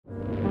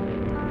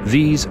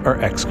These are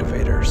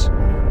excavators.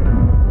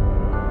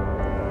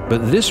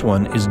 But this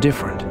one is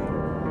different.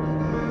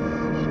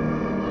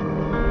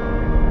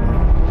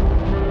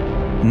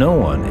 No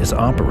one is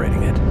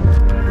operating it.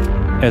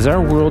 As our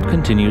world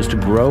continues to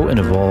grow and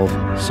evolve,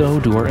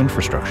 so do our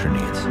infrastructure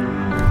needs.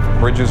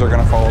 Bridges are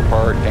going to fall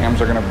apart,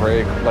 dams are going to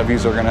break,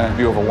 levees are going to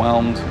be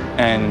overwhelmed,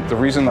 and the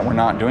reason that we're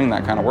not doing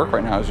that kind of work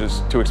right now is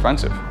just too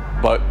expensive.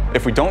 But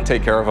if we don't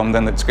take care of them,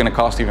 then it's going to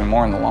cost even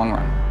more in the long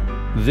run.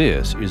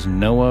 This is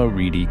Noah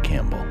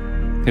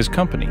Ready-Campbell. His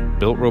company,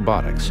 Built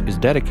Robotics, is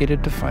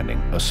dedicated to finding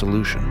a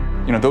solution.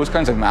 You know, those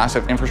kinds of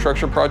massive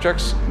infrastructure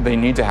projects, they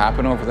need to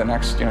happen over the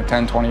next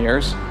 10, 20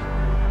 years.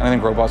 And I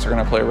think robots are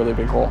going to play a really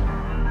big role.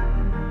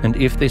 And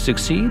if they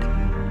succeed,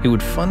 it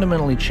would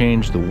fundamentally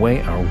change the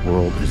way our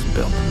world is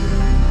built.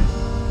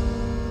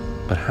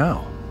 But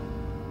how?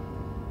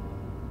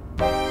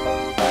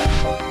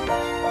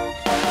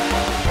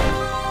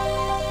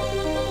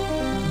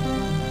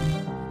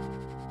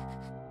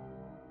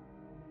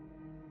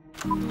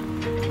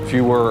 If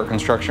you were a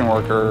construction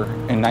worker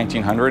in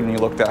 1900 and you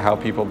looked at how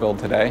people build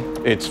today,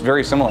 it's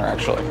very similar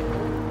actually.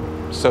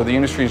 So the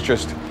industry's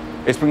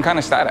it's been kind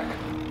of static.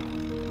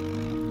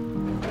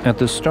 At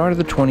the start of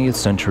the 20th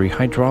century,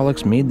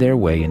 hydraulics made their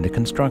way into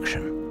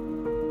construction.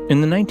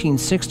 In the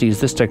 1960s,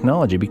 this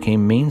technology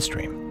became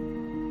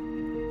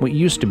mainstream. What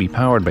used to be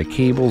powered by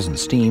cables and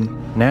steam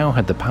now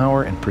had the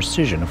power and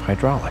precision of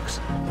hydraulics.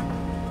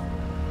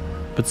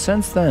 But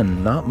since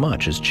then, not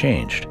much has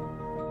changed.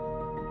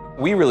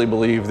 We really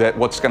believe that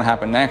what's going to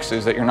happen next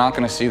is that you're not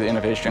going to see the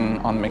innovation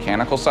on the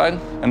mechanical side,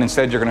 and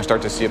instead you're going to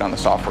start to see it on the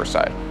software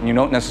side. You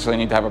don't necessarily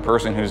need to have a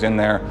person who's in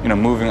there,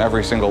 moving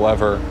every single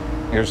lever.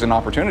 There's an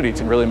opportunity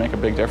to really make a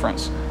big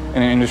difference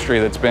in an industry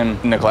that's been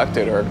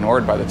neglected or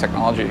ignored by the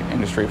technology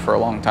industry for a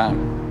long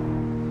time.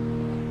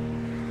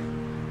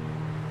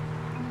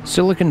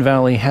 Silicon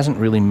Valley hasn't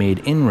really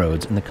made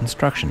inroads in the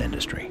construction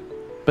industry,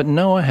 but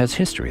Noah has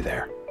history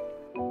there.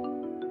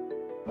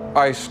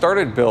 I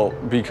started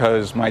Built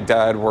because my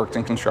dad worked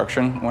in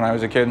construction when I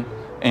was a kid,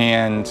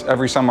 and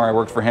every summer I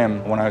worked for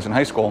him when I was in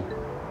high school.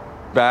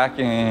 Back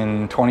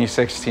in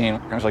 2016,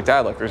 I was like,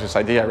 Dad, there's this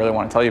idea I really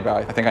want to tell you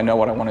about. I think I know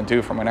what I want to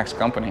do for my next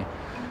company.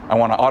 I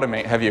want to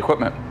automate heavy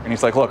equipment. And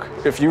he's like, look,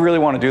 if you really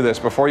want to do this,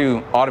 before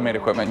you automate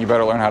equipment, you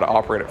better learn how to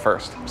operate it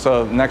first.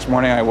 So the next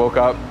morning I woke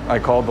up, I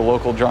called the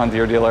local John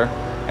Deere dealer,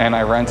 and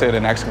I rented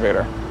an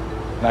excavator.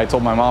 And I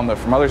told my mom that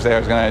for Mother's Day I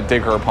was going to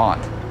dig her a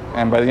pond.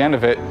 And by the end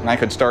of it, I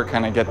could start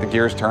kind of get the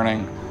gears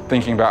turning,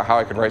 thinking about how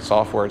I could write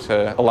software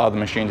to allow the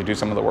machine to do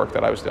some of the work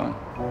that I was doing.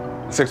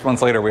 6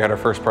 months later, we had our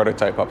first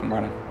prototype up and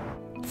running.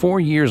 4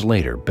 years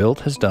later, Built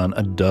has done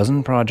a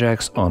dozen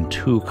projects on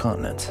 2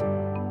 continents.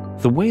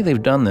 The way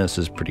they've done this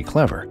is pretty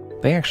clever.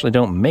 They actually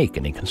don't make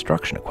any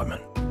construction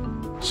equipment.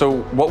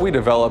 So what we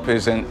develop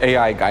is an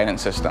AI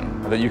guidance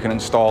system that you can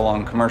install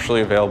on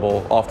commercially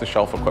available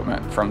off-the-shelf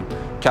equipment from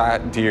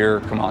Cat, Deere,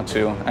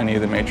 Komatsu, any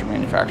of the major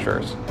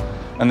manufacturers.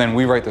 And then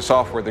we write the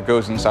software that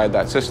goes inside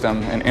that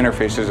system and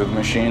interfaces with the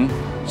machine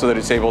so that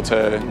it's able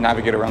to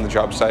navigate around the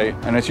job site.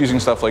 And it's using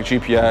stuff like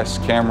GPS,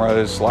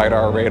 cameras,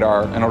 LiDAR,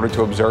 radar in order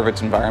to observe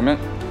its environment.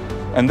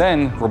 And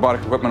then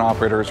robotic equipment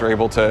operators are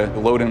able to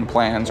load in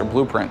plans or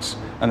blueprints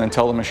and then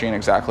tell the machine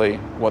exactly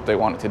what they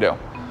want it to do.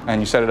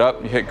 And you set it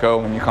up, you hit go,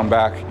 and you come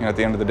back at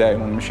the end of the day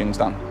when the machine's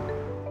done.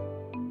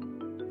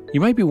 You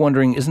might be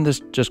wondering, isn't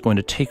this just going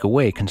to take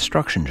away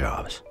construction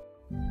jobs?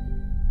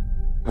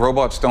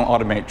 Robots don't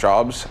automate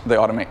jobs, they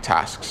automate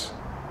tasks.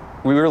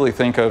 We really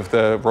think of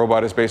the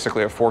robot as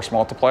basically a force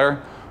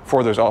multiplier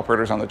for those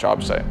operators on the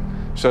job site.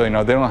 So they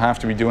don't have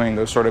to be doing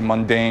those sort of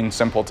mundane,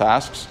 simple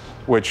tasks,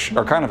 which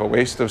are kind of a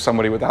waste of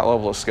somebody with that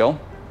level of skill.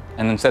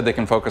 And instead they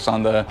can focus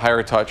on the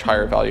higher touch,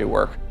 higher value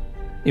work.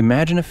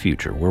 Imagine a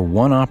future where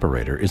one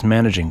operator is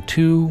managing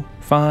 2,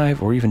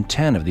 5, or even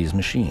 10 of these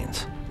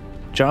machines.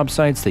 Job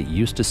sites that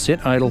used to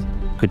sit idle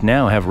could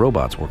now have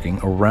robots working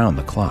around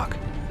the clock.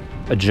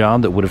 A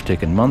job that would have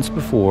taken months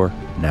before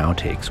now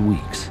takes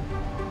weeks.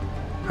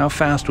 How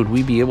fast would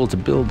we be able to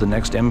build the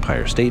next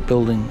Empire State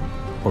Building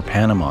or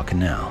Panama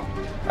Canal?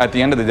 At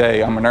the end of the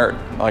day, I'm a nerd.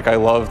 I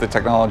love the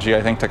technology.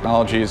 I think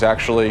technology is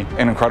actually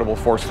an incredible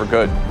force for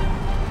good.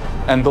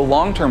 And the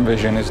long-term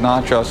vision is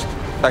not just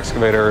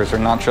excavators or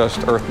not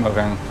just earth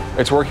moving.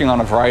 It's working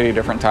on a variety of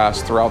different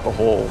tasks throughout the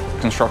whole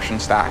construction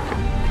stack.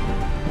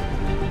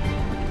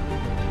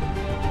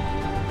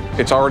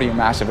 It's already a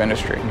massive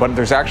industry, but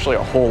there's actually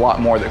a whole lot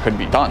more that could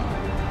be done.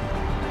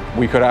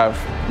 We could have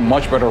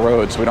much better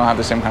roads, so we don't have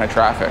the same kind of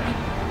traffic.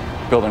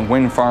 Building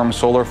wind farms,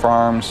 solar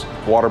farms,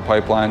 water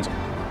pipelines,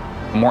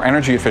 more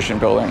energy efficient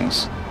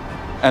buildings.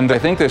 And I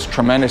think there's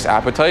tremendous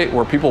appetite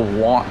where people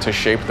want to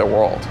shape the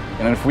world.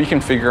 And if we can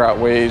figure out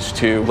ways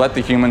to let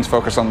the humans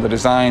focus on the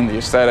design, the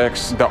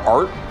aesthetics, the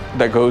art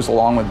that goes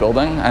along with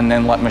building, and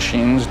then let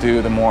machines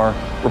do the more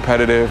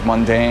repetitive,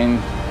 mundane,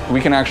 we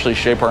can actually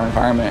shape our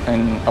environment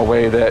in a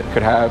way that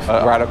could have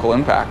a radical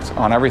impact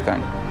on everything.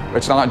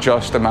 It's not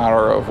just a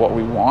matter of what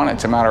we want,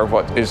 it's a matter of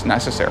what is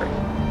necessary.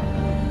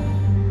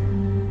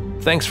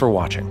 Thanks for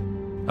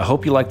watching. I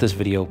hope you liked this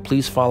video.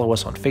 Please follow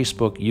us on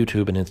Facebook,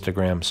 YouTube, and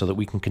Instagram so that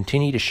we can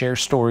continue to share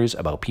stories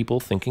about people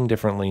thinking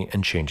differently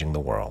and changing the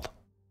world.